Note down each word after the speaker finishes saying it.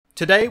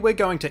Today we're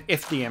going to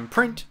FDM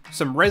print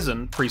some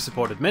resin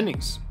pre-supported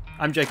minis.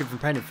 I'm Jacob from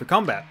Painted for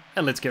Combat,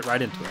 and let's get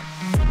right into it.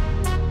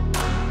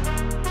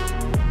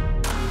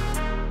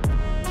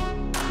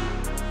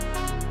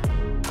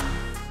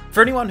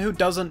 For anyone who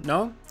doesn't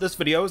know, this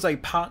video is a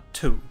part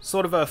 2,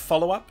 sort of a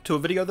follow-up to a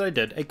video that I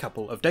did a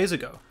couple of days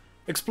ago,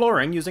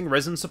 exploring using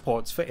resin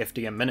supports for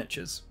FDM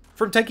miniatures.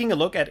 From taking a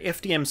look at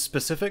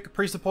FDM-specific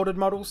pre-supported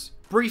models,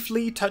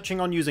 briefly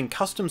touching on using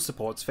custom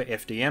supports for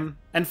FDM,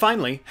 and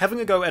finally having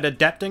a go at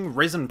adapting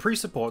resin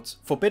pre-supports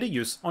for better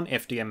use on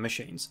FDM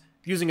machines,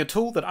 using a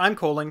tool that I'm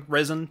calling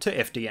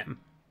Resin2FDM.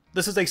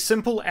 This is a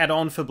simple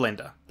add-on for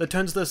Blender that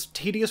turns this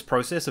tedious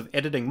process of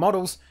editing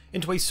models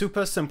into a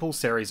super simple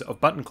series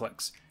of button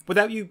clicks,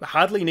 without you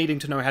hardly needing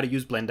to know how to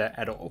use Blender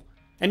at all.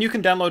 And you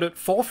can download it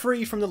for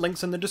free from the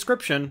links in the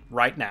description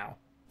right now.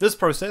 This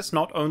process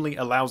not only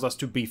allows us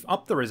to beef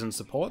up the resin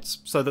supports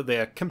so that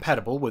they're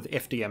compatible with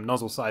FDM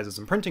nozzle sizes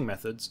and printing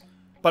methods,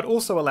 but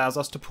also allows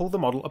us to pull the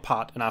model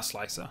apart in our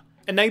slicer,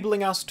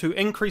 enabling us to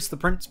increase the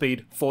print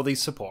speed for these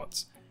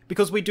supports,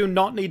 because we do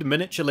not need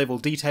miniature level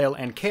detail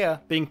and care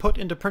being put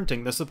into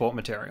printing the support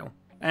material.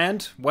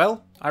 And,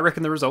 well, I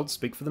reckon the results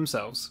speak for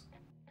themselves.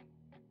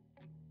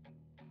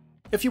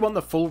 If you want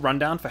the full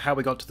rundown for how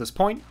we got to this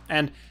point,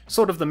 and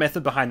sort of the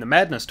method behind the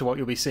madness to what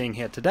you'll be seeing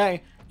here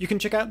today, you can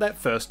check out that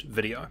first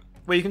video,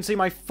 where you can see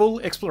my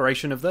full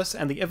exploration of this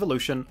and the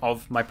evolution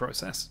of my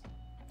process.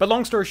 But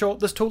long story short,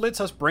 this tool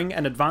lets us bring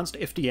an advanced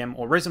FDM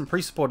or resin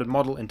pre-supported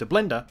model into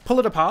Blender, pull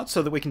it apart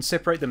so that we can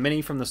separate the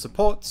mini from the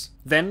supports,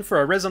 then for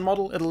a resin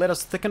model it'll let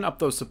us thicken up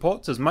those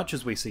supports as much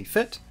as we see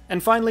fit,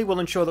 and finally we'll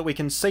ensure that we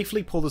can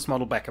safely pull this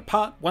model back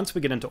apart once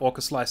we get into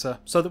Orca-Slicer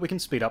so that we can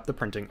speed up the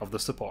printing of the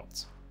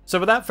supports. So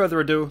without further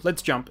ado,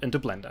 let's jump into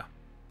Blender.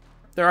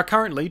 There are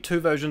currently two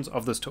versions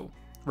of this tool,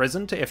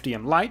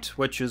 Resin2FDM Lite,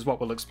 which is what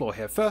we'll explore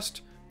here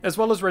first, as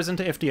well as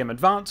Resin2FDM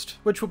Advanced,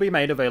 which will be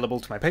made available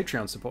to my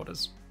Patreon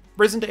supporters.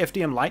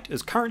 Resin2FDM Lite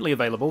is currently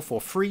available for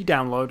free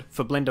download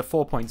for Blender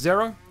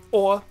 4.0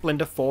 or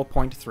Blender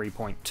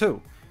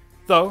 4.3.2,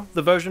 though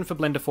the version for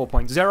Blender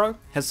 4.0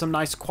 has some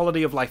nice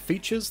quality of life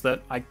features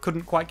that I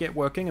couldn't quite get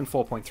working in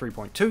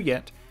 4.3.2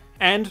 yet,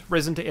 and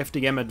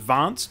Resin2FDM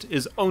Advanced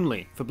is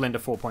only for Blender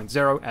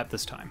 4.0 at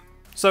this time.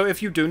 So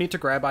if you do need to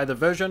grab either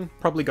version,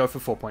 probably go for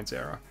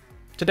 4.0.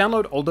 To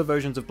download older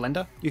versions of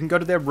Blender, you can go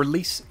to their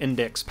release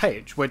index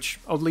page, which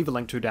I'll leave a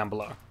link to down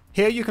below.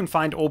 Here you can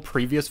find all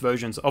previous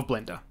versions of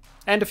Blender,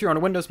 and if you're on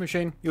a Windows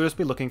machine, you'll just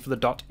be looking for the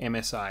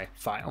 .msi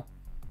file.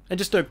 And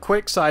just a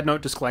quick side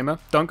note disclaimer,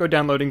 don't go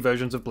downloading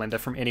versions of Blender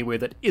from anywhere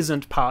that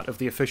isn't part of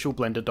the official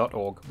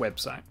blender.org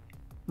website.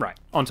 Right,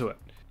 onto it.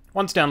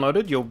 Once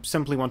downloaded, you'll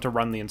simply want to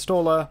run the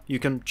installer. You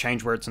can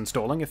change where it's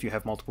installing if you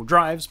have multiple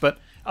drives, but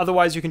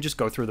otherwise you can just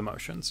go through the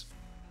motions.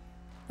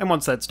 And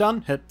once that's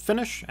done, hit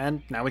finish,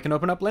 and now we can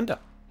open up Blender.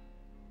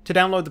 To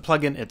download the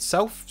plugin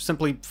itself,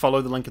 simply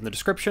follow the link in the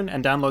description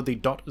and download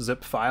the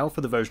 .zip file for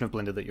the version of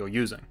Blender that you're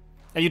using.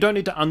 And you don't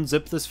need to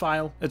unzip this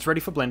file, it's ready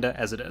for Blender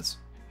as it is.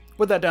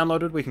 With that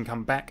downloaded, we can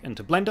come back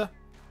into Blender,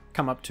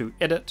 come up to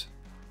Edit,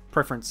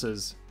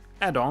 Preferences,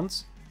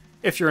 Add-ons.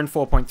 If you're in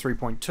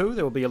 4.3.2,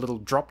 there will be a little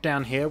drop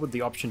down here with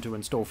the option to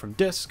install from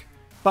disk,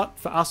 but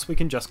for us we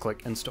can just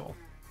click Install.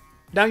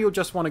 Now you'll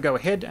just want to go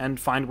ahead and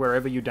find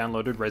wherever you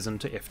downloaded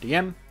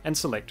Resin2FDM and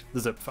select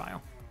the zip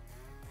file.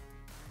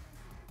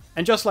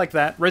 And just like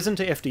that,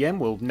 Resin2FDM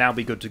will now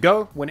be good to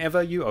go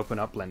whenever you open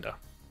up Blender.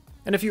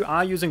 And if you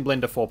are using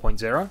Blender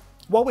 4.0,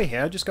 while we're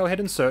here, just go ahead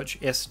and search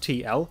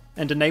STL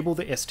and enable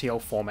the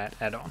STL format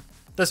add-on.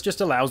 This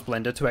just allows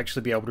Blender to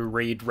actually be able to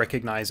read,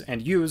 recognize,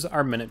 and use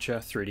our miniature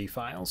 3D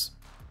files.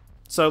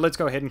 So let's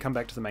go ahead and come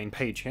back to the main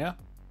page here,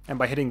 and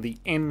by hitting the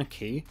N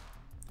key,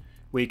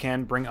 we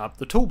can bring up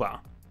the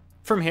toolbar.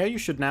 From here you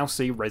should now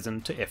see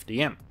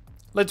Resin2FDM.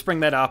 Let's bring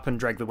that up and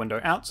drag the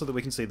window out so that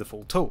we can see the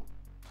full tool.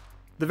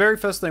 The very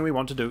first thing we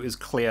want to do is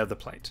clear the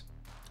plate.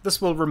 This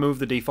will remove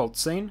the default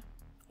scene,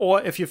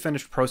 or if you've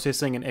finished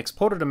processing and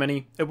exported a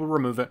mini, it will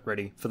remove it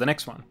ready for the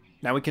next one.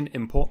 Now we can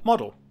import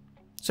model.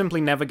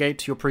 Simply navigate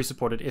to your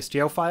pre-supported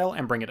STL file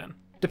and bring it in.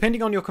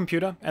 Depending on your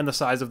computer and the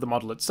size of the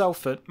model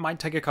itself, it might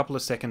take a couple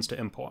of seconds to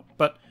import,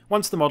 but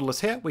once the model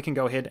is here, we can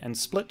go ahead and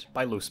split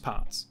by loose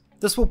parts.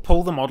 This will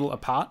pull the model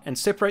apart and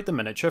separate the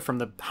miniature from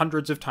the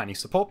hundreds of tiny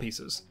support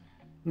pieces.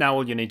 Now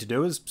all you need to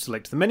do is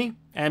select the mini,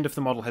 and if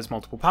the model has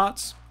multiple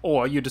parts,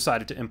 or you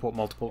decided to import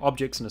multiple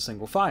objects in a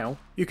single file,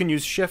 you can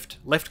use Shift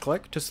left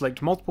click to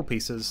select multiple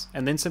pieces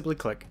and then simply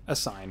click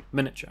Assign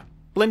Miniature.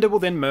 Blender will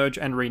then merge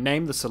and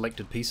rename the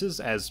selected pieces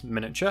as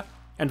Miniature,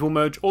 and will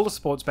merge all the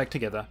supports back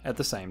together at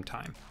the same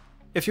time.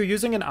 If you're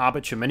using an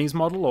Arbiture Minis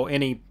model or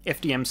any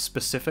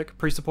FDM-specific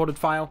pre-supported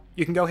file,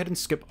 you can go ahead and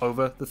skip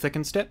over the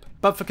thicken step,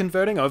 but for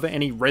converting over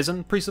any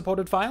resin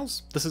pre-supported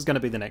files, this is going to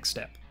be the next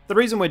step. The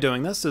reason we're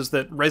doing this is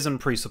that resin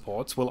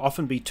pre-supports will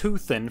often be too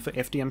thin for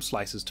FDM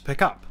slicers to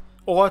pick up,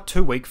 or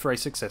too weak for a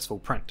successful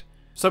print,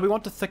 so we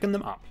want to thicken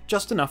them up,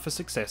 just enough for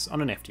success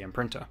on an FDM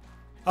printer.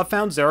 I've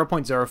found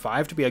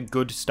 0.05 to be a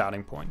good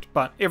starting point,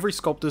 but every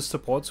sculptor's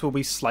supports will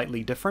be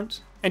slightly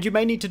different, and you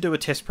may need to do a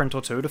test print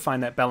or two to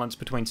find that balance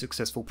between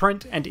successful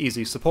print and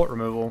easy support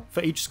removal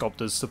for each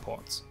sculptor's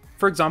supports.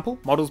 For example,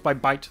 models by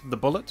Bite the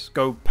Bullet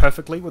go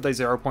perfectly with a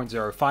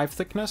 0.05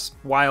 thickness,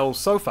 while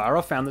so far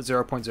I've found that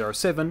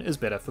 0.07 is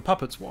better for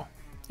Puppets War.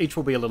 Each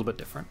will be a little bit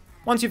different.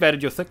 Once you've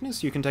added your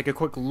thickness, you can take a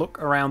quick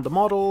look around the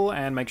model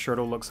and make sure it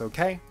all looks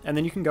okay, and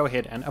then you can go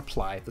ahead and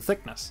apply the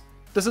thickness.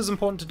 This is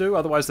important to do,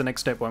 otherwise the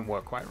next step won't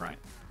work quite right.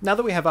 Now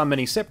that we have our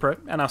mini separate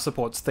and our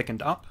supports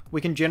thickened up,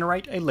 we can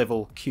generate a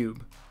level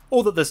cube.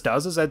 All that this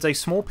does is adds a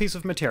small piece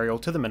of material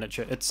to the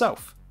miniature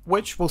itself,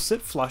 which will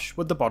sit flush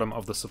with the bottom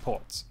of the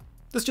supports.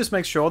 This just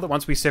makes sure that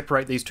once we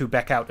separate these two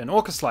back out in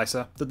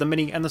Orca-Slicer, that the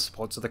mini and the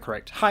supports are the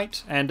correct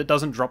height, and it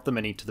doesn't drop the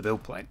mini to the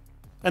build plate.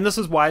 And this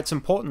is why it's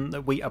important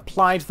that we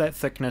applied that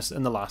thickness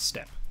in the last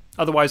step.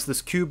 Otherwise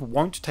this cube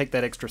won't take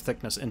that extra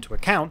thickness into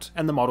account,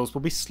 and the models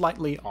will be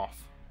slightly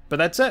off. But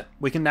that's it,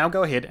 we can now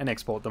go ahead and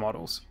export the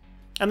models.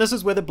 And this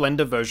is where the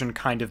Blender version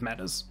kind of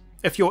matters.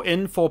 If you're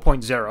in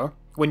 4.0,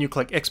 when you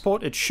click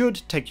export it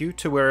should take you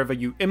to wherever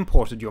you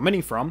imported your mini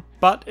from,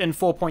 but in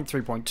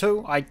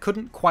 4.3.2 I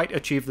couldn't quite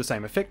achieve the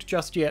same effect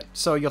just yet,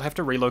 so you'll have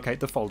to relocate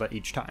the folder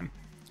each time.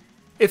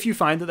 If you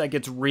find that that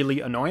gets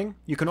really annoying,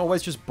 you can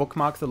always just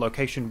bookmark the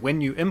location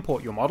when you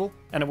import your model,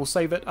 and it will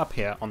save it up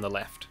here on the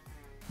left.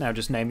 Now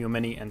just name your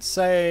mini and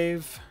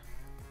save.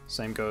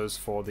 Same goes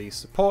for the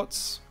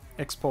supports.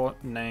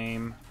 Export,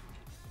 name,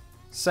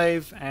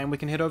 save, and we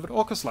can head over to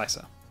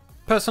Orca-Slicer.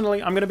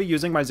 Personally, I'm going to be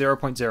using my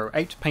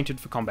 0.08 Painted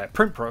for Combat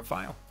print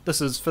profile. This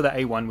is for the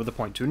A1 with a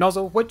 0.2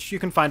 nozzle, which you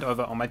can find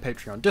over on my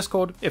Patreon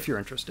Discord if you're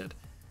interested.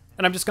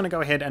 And I'm just going to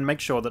go ahead and make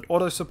sure that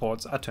auto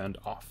supports are turned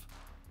off.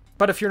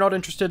 But if you're not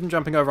interested in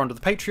jumping over onto the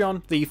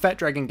Patreon, the Fat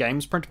Dragon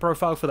Games print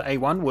profile for the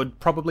A1 would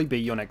probably be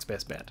your next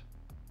best bet.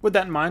 With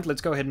that in mind,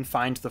 let's go ahead and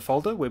find the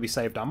folder where we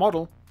saved our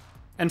model,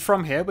 and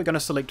from here we're going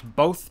to select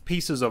both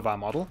pieces of our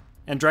model,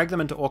 and drag them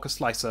into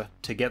Orca-Slicer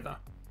together.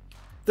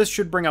 This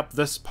should bring up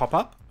this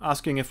pop-up,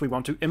 asking if we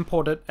want to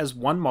import it as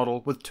one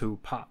model with two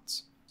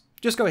parts.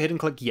 Just go ahead and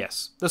click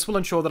yes. This will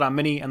ensure that our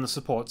mini and the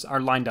supports are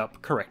lined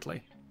up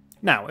correctly.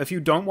 Now, if you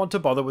don't want to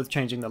bother with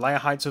changing the layer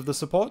heights of the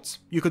supports,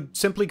 you could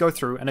simply go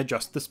through and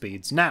adjust the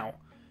speeds now.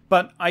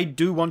 But I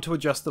do want to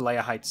adjust the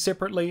layer height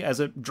separately as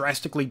it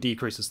drastically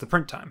decreases the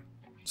print time.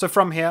 So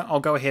from here, I'll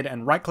go ahead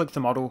and right-click the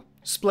model,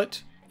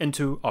 split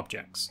into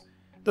objects.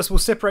 This will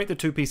separate the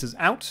two pieces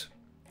out,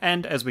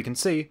 and as we can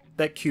see,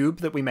 that cube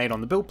that we made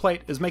on the build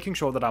plate is making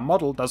sure that our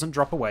model doesn't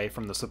drop away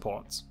from the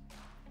supports.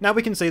 Now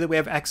we can see that we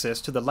have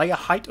access to the layer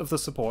height of the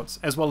supports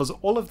as well as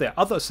all of their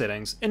other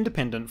settings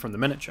independent from the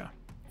miniature.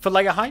 For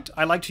layer height,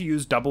 I like to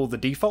use double the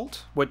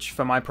default, which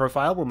for my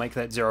profile will make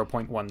that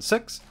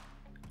 0.16.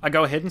 I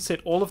go ahead and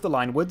set all of the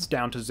line widths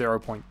down to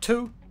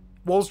 0.2,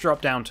 walls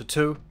drop down to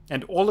 2,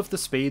 and all of the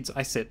speeds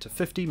I set to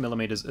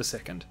 50mm a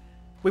second.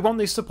 We want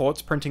these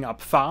supports printing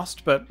up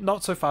fast, but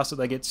not so fast that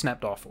they get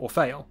snapped off or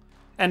fail.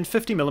 And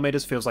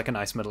 50mm feels like a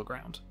nice middle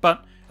ground,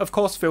 but of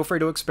course feel free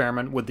to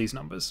experiment with these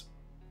numbers.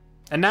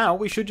 And now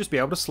we should just be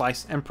able to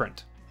slice and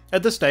print.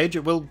 At this stage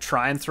it will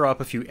try and throw up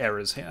a few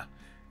errors here.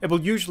 It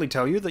will usually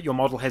tell you that your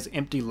model has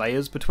empty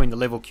layers between the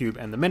level cube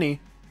and the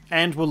mini,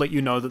 and will let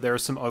you know that there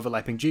is some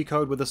overlapping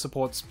G-code where the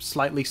supports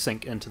slightly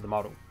sink into the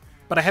model.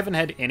 But I haven't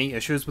had any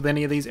issues with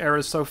any of these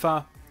errors so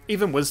far,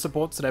 even with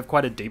supports that have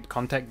quite a deep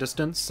contact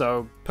distance,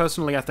 so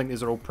personally I think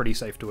these are all pretty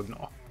safe to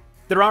ignore.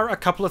 There are a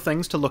couple of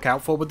things to look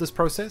out for with this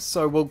process,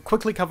 so we'll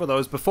quickly cover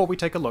those before we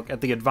take a look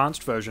at the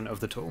advanced version of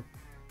the tool.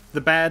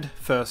 The bad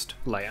first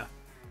layer.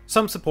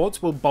 Some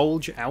supports will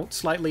bulge out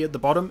slightly at the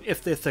bottom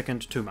if they're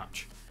thickened too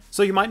much,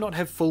 so you might not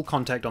have full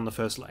contact on the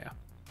first layer.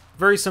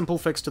 Very simple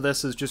fix to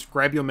this is just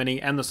grab your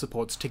mini and the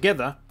supports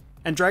together,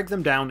 and drag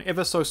them down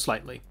ever so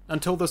slightly,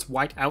 until this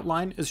white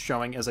outline is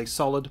showing as a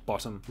solid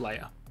bottom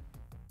layer.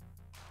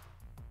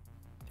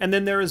 And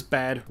then there is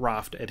bad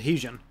raft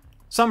adhesion.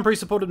 Some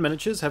pre-supported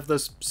miniatures have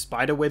this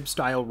spiderweb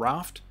style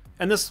raft,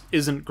 and this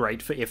isn't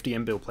great for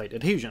FDM build plate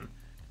adhesion.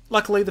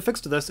 Luckily the fix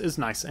to this is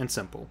nice and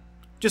simple.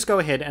 Just go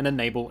ahead and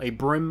enable a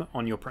brim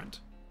on your print.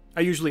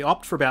 I usually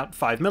opt for about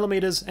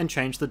 5mm and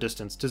change the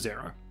distance to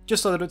 0,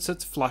 just so that it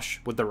sits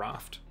flush with the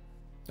raft.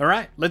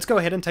 Alright, let's go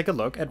ahead and take a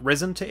look at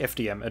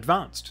Resin2FDM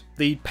Advanced,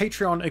 the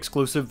Patreon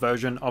exclusive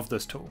version of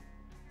this tool.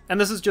 And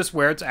this is just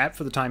where it's at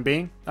for the time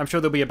being. I'm sure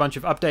there'll be a bunch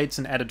of updates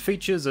and added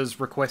features as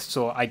requests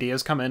or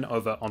ideas come in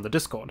over on the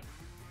Discord.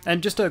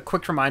 And just a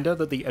quick reminder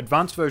that the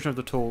advanced version of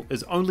the tool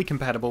is only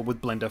compatible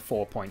with Blender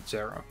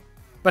 4.0.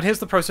 But here's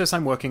the process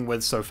I'm working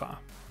with so far.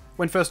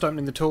 When first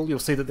opening the tool, you'll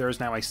see that there is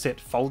now a Set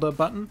Folder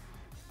button.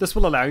 This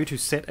will allow you to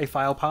set a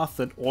file path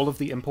that all of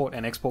the import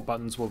and export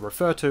buttons will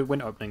refer to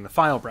when opening the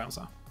file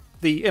browser.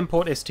 The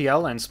import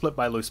STL and split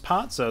by loose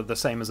parts are the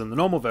same as in the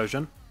normal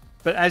version,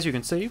 but as you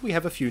can see, we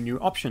have a few new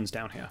options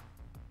down here.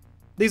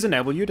 These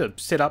enable you to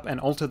set up and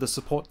alter the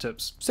support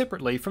tips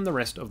separately from the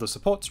rest of the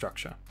support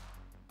structure,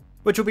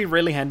 which will be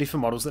really handy for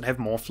models that have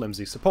more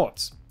flimsy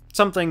supports.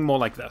 Something more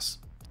like this.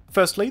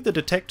 Firstly, the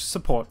Detect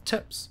Support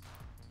Tips.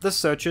 This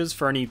searches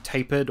for any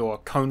tapered or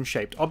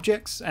cone-shaped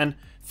objects and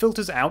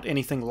filters out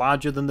anything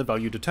larger than the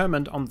value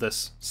determined on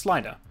this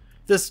slider.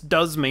 This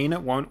does mean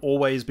it won't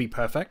always be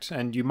perfect,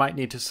 and you might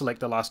need to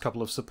select the last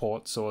couple of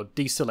supports or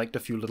deselect a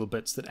few little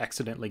bits that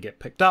accidentally get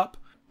picked up,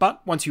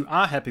 but once you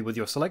are happy with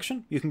your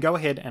selection, you can go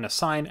ahead and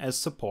assign as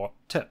support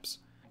tips.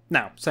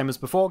 Now, same as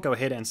before, go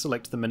ahead and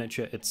select the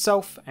miniature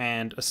itself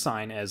and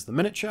assign as the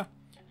miniature.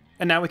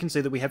 And now we can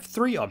see that we have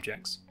 3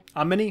 objects: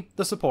 our mini,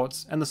 the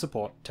supports, and the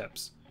support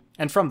tips.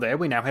 And from there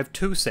we now have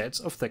 2 sets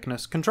of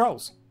thickness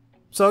controls.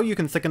 So you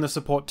can thicken the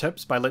support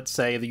tips by, let's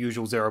say, the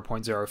usual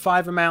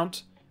 0.05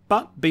 amount,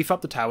 but beef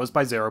up the towers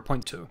by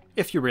 0.2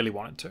 if you really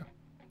wanted to.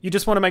 You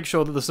just want to make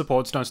sure that the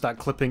supports don't start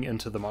clipping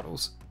into the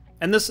models.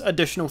 And this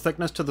additional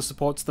thickness to the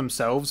supports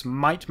themselves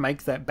might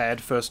make that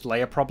bad first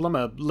layer problem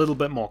a little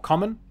bit more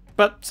common,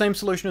 but same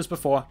solution as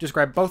before, just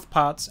grab both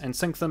parts and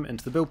sink them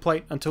into the build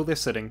plate until they're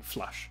sitting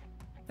flush.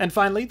 And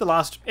finally, the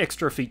last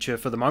extra feature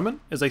for the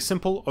moment is a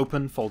simple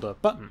open folder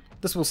button.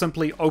 This will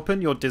simply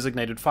open your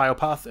designated file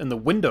path in the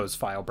Windows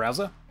file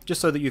browser, just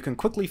so that you can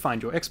quickly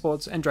find your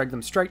exports and drag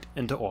them straight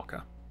into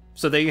Orca.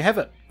 So there you have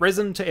it,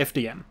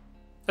 Resin2FDM.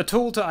 A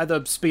tool to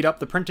either speed up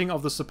the printing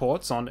of the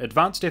supports on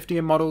advanced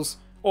FDM models,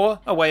 or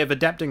a way of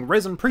adapting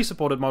resin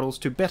pre-supported models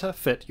to better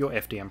fit your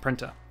FDM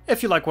printer.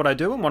 If you like what I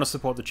do and want to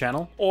support the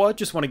channel, or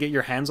just want to get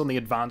your hands on the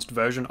advanced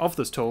version of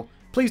this tool,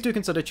 please do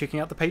consider checking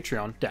out the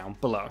Patreon down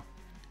below.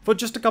 For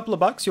just a couple of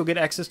bucks, you'll get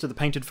access to the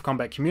Painted for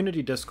Combat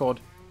community Discord,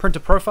 printer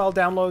profile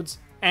downloads,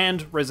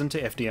 and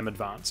Resin2FDM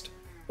Advanced.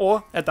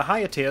 Or, at the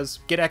higher tiers,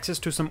 get access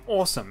to some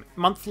awesome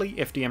monthly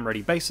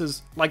FDM-ready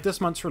bases, like this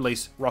month's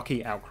release,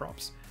 Rocky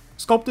Outcrops.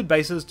 Sculpted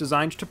bases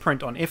designed to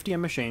print on FDM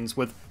machines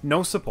with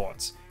no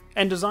supports,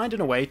 and designed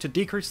in a way to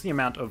decrease the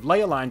amount of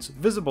layer lines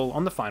visible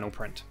on the final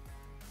print.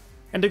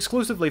 And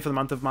exclusively for the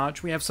month of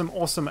March, we have some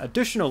awesome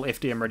additional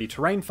FDM-ready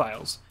terrain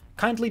files,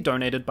 kindly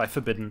donated by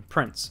Forbidden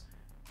Prints.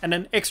 And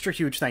an extra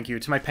huge thank you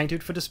to my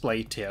Painted for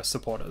Display tier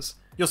supporters.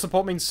 Your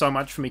support means so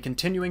much for me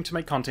continuing to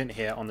make content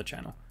here on the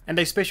channel. And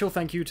a special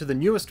thank you to the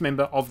newest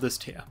member of this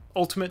tier,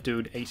 Ultimate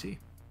Dude 80,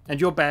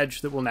 and your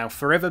badge that will now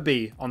forever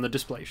be on the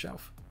display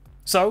shelf.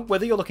 So,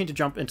 whether you're looking to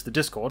jump into the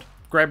Discord,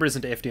 grab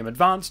Resin2FDM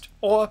Advanced,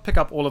 or pick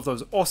up all of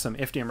those awesome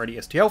FDM-ready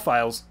STL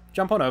files,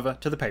 jump on over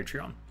to the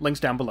Patreon, links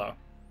down below.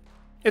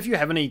 If you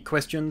have any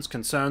questions,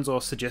 concerns,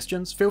 or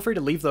suggestions, feel free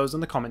to leave those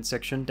in the comments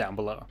section down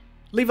below.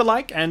 Leave a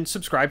like and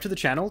subscribe to the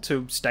channel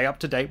to stay up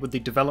to date with the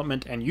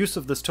development and use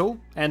of this tool,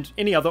 and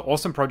any other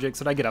awesome projects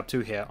that I get up to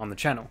here on the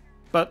channel.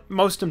 But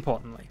most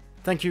importantly,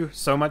 thank you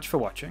so much for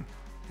watching,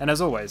 and as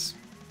always,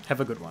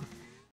 have a good one.